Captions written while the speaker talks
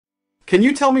Can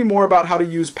you tell me more about how to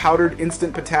use powdered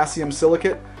instant potassium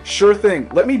silicate? Sure thing.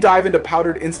 Let me dive into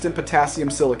powdered instant potassium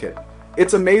silicate.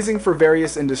 It's amazing for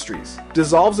various industries.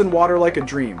 Dissolves in water like a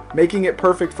dream, making it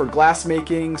perfect for glass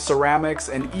making, ceramics,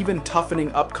 and even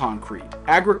toughening up concrete.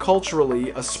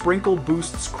 Agriculturally, a sprinkle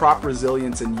boosts crop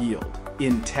resilience and yield.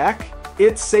 In tech,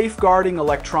 it's safeguarding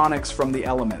electronics from the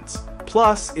elements.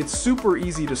 Plus, it's super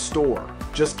easy to store.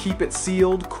 Just keep it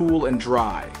sealed, cool, and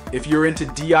dry. If you're into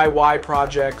DIY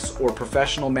projects or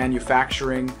professional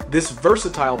manufacturing, this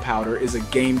versatile powder is a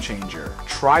game changer.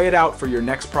 Try it out for your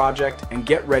next project and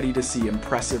get ready to see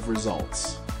impressive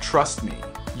results. Trust me,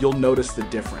 you'll notice the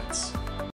difference.